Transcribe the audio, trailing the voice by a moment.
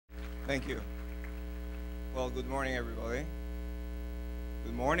Thank you. Well, good morning, everybody.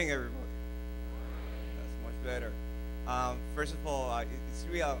 Good morning, everybody. That's much better. First of all, it's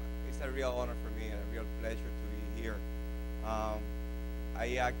a real honor for me and a real pleasure to be here. Um,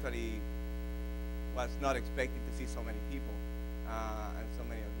 I actually was not expecting to see so many people and so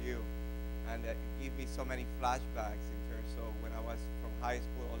many of you, and it gave me so many flashbacks in terms of when I was from high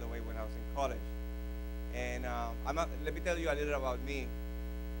school all the way when I was in college. And let me tell you a little about me.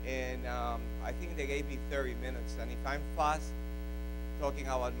 And I think they gave me 30 minutes. And if I'm fast talking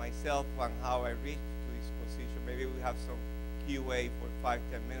about myself and how I reached to this position, maybe we have some QA for 5,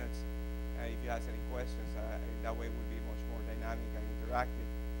 10 minutes. If you have any questions, in that way it would be much more dynamic and interactive.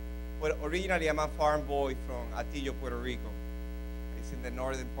 But originally, I'm a farm boy from Atillo, Puerto Rico. It's in the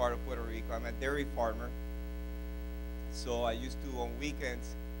northern part of Puerto Rico. I'm a dairy farmer. So I used to, on weekends,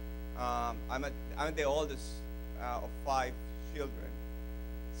 I'm the oldest of 5 children.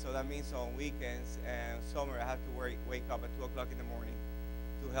 So that means on weekends and summer, I have to wake up at 2 o'clock in the morning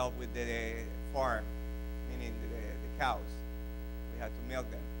to help with the farm, meaning the cows. We had to milk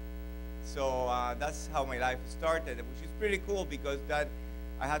them. So that's how my life started, which is pretty cool because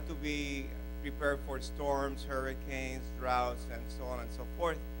I had to be prepared for storms, hurricanes, droughts, and so on and so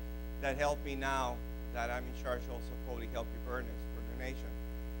forth. That helped me now that I'm in charge also of public health preparedness for the nation.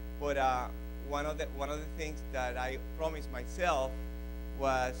 But one of the things that I promised myself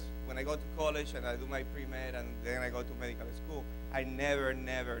was when I go to college and I do my pre-med and then I go to medical school, I never going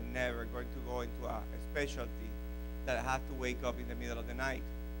to go into a specialty that I have to wake up in the middle of the night.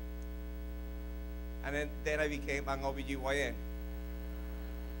 And then I became an OBGYN.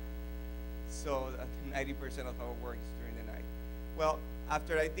 So 90% of our work is during the night. Well,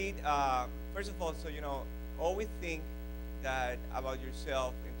 after I did, first of all, so always think that about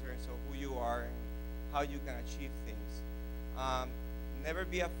yourself in terms of who you are and how you can achieve things. Never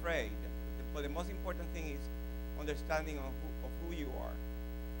be afraid. But the most important thing is understanding of who you are.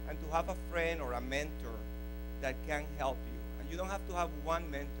 And to have a friend or a mentor that can help you. And you don't have to have one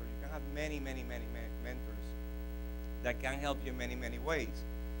mentor. You can have many mentors that can help you in many ways.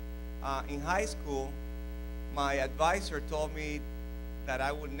 In high school, my advisor told me that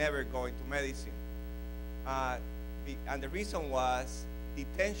I would never go into medicine. And the reason was the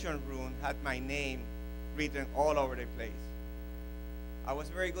detention room had my name written all over the place. I was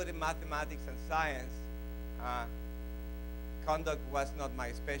very good in mathematics and science. Conduct was not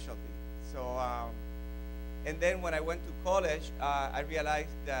my specialty. So, and then when I went to college, I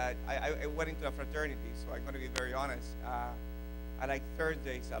realized that I went into a fraternity, so I'm going to be very honest. I like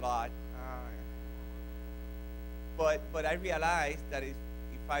Thursdays a lot. But I realized that if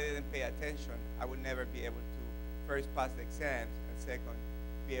I didn't pay attention, I would never be able to first pass the exams and second,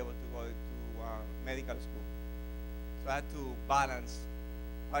 be able to go to medical school. So I had to balance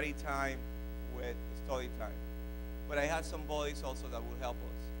party time with study time. But I had some buddies also that would help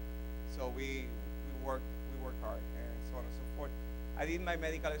us. So we work hard and so on and so forth. I did my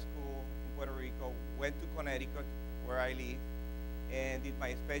medical school in Puerto Rico, went to Connecticut, where I live, and did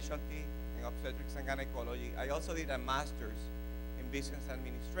my specialty in obstetrics and gynecology. I also did a master's in business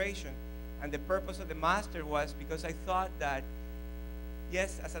administration. And the purpose of the master was because I thought that,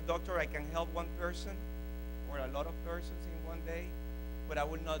 yes, as a doctor, I can help one person or a lot of persons in one day, but I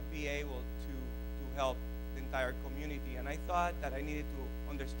would not be able to help the entire community. And I thought that I needed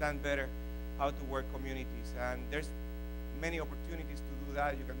to understand better how to work communities. And there's many opportunities to do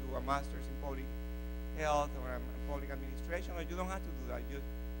that. You can do a master's in public health or in public administration, or you don't have to do that,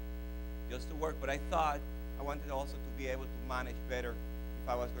 just to work. But I thought I wanted also to be able to manage better if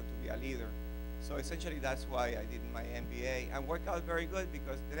I was going to be a leader. So essentially that's why I did my M.B.A. and worked out very good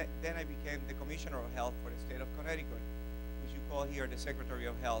because then I became the Commissioner of Health for the state of Connecticut, which you call here the Secretary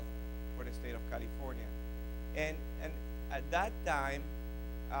of Health for the state of California. And at that time,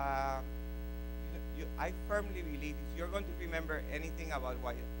 I firmly believe, if you're going to remember anything about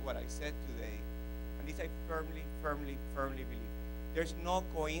what I said today, and this I firmly believe, there's no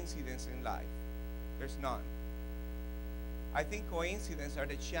coincidence in life. There's none. I think coincidences are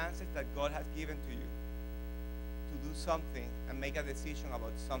the chances that God has given to you to do something and make a decision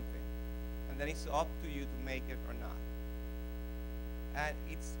about something. And then it's up to you to make it or not. And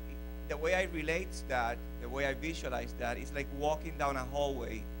the way I relate that, the way I visualize that, is like walking down a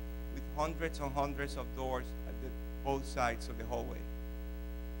hallway with hundreds and hundreds of doors at both sides of the hallway.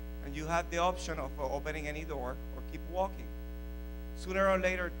 And you have the option of opening any door or keep walking. Sooner or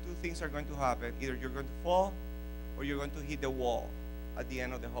later, 2 things are going to happen. Either you're going to fall or you're going to hit the wall at the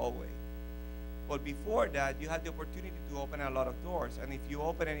end of the hallway. But before that, you had the opportunity to open a lot of doors. And if you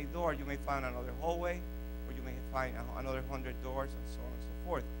open any door, you may find another hallway, or you may find another 100 doors, and so on and so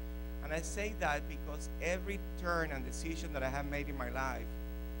forth. And And I say that because every turn and decision that I have made in my life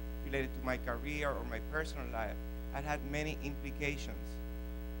related to my career or my personal life had many implications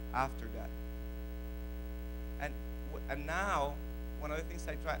after that. And now, one of the things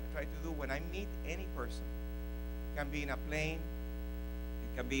I try to do when I meet any person, it can be in a plane,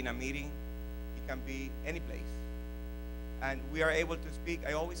 it can be in a meeting, it can be any place. And we are able to speak.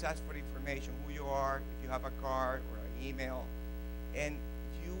 I always ask for information, who you are, if you have a card or an email. And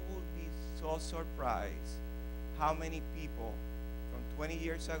you will be so surprised how many people from 20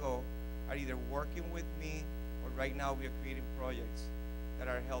 years ago are either working with me or right now we are creating projects that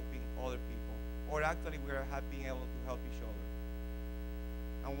are helping other people. Or actually we are being able to help each other.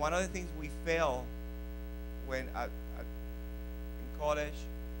 And one of the things we fail when in college,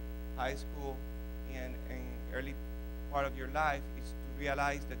 high school, and early part of your life is to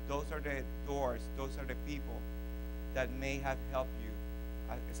realize that those are the doors, those are the people that may have helped you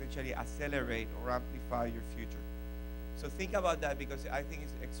essentially accelerate or amplify your future. So think about that because I think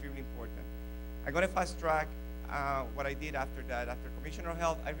it's extremely important. I'm going to fast track what I did after that. After Commissioner of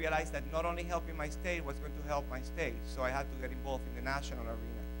Health, I realized that not only helping my state was going to help my state, so I had to get involved in the national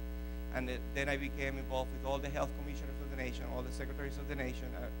arena. And then I became involved with all the health commissioners of the nation, all the secretaries of the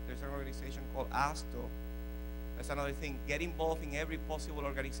nation. There's an organization called ASTO. That's another thing. Get involved in every possible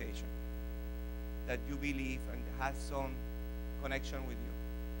organization that you believe and has some connection with you.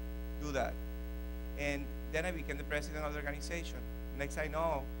 Do that. And then I became the president of the organization. Next I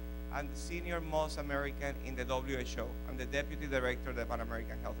know, I'm the senior most American in the WHO. I'm the deputy director of the Pan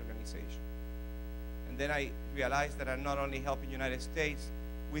American Health Organization. And then I realized that I'm not only helping the United States,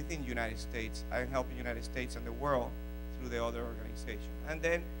 within the United States, I'm helping the United States and the world through the other organization. And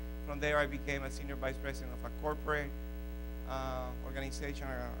then from there I became a senior vice president of a corporate organization,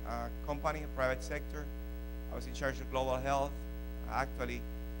 a company, a private sector. I was in charge of global health. Actually,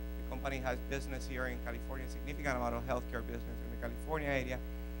 the company has business here in California, a significant amount of healthcare business in the California area.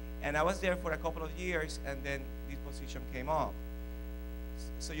 And I was there for a couple of years, and then this position came up.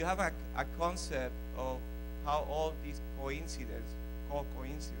 So you have a concept of how all these coincidences, called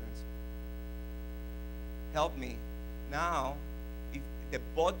coincidence, help me. Now, if the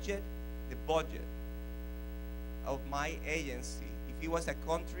budget of my agency, if it was a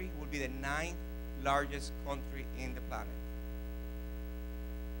country, would be the 9th largest country in the planet.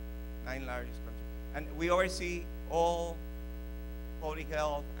 9th largest country. And we oversee all public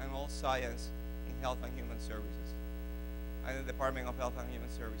health and all science in health and human services. I'm in the Department of Health and Human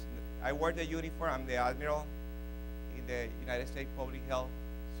Services. I wear the uniform. I'm the admiral in the United States Public Health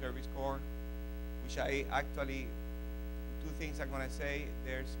Service Corps, which I actually, two things I'm going to say.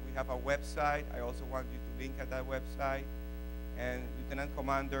 We have a website. I also want you to link at that website. And Lieutenant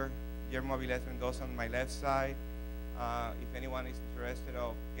Commander Guillermo Avilés Mendoza on my left side. If anyone is interested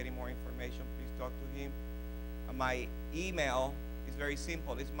of getting more information, please talk to him. My email is very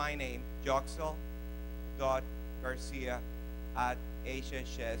simple. It's my name,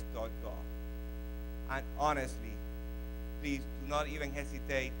 joxel.garcia@hhs.gov. And honestly, please do not even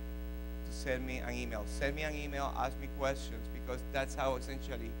hesitate to send me an email. Send me an email, ask me questions, because that's how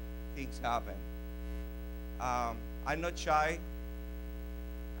essentially things happen. I'm not shy.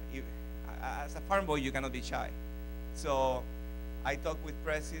 As a farm boy, you cannot be shy. So I talk with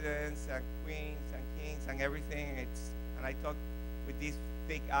presidents and queens and kings and everything, and I talk with this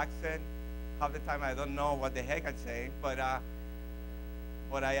thick accent. Half the time I don't know what the heck I'm saying, but I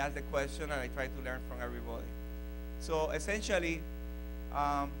ask the question and I try to learn from everybody. So essentially,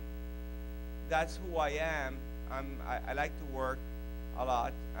 that's who I am. I like to work a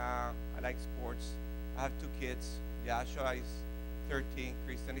lot. I like sports. I have 2 kids. Joshua is 13,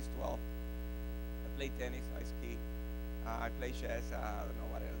 Kristen is 12. I play tennis, I ski. I play chess. I don't know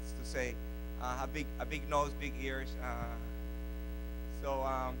what else to say. A big nose, big ears.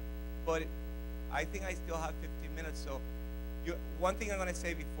 But I think I still have 15 minutes. So one thing I'm going to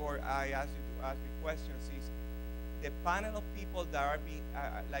say before I ask you to ask me questions is the panel of people that are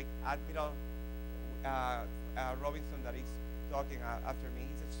like Admiral Robinson that is talking after me.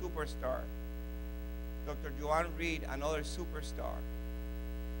 He's a superstar. Dr. Joanne Reed, another superstar.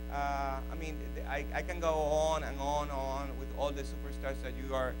 I mean, I can go on and on with all the superstars that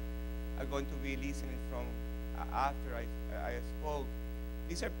you are going to be listening from after I spoke.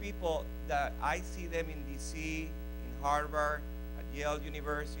 These are people that I see them in DC, in Harvard, at Yale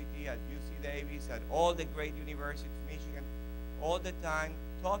University, at UC Davis, at all the great universities, Michigan, all the time,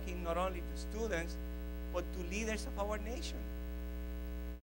 talking not only to students, but to leaders of our nation.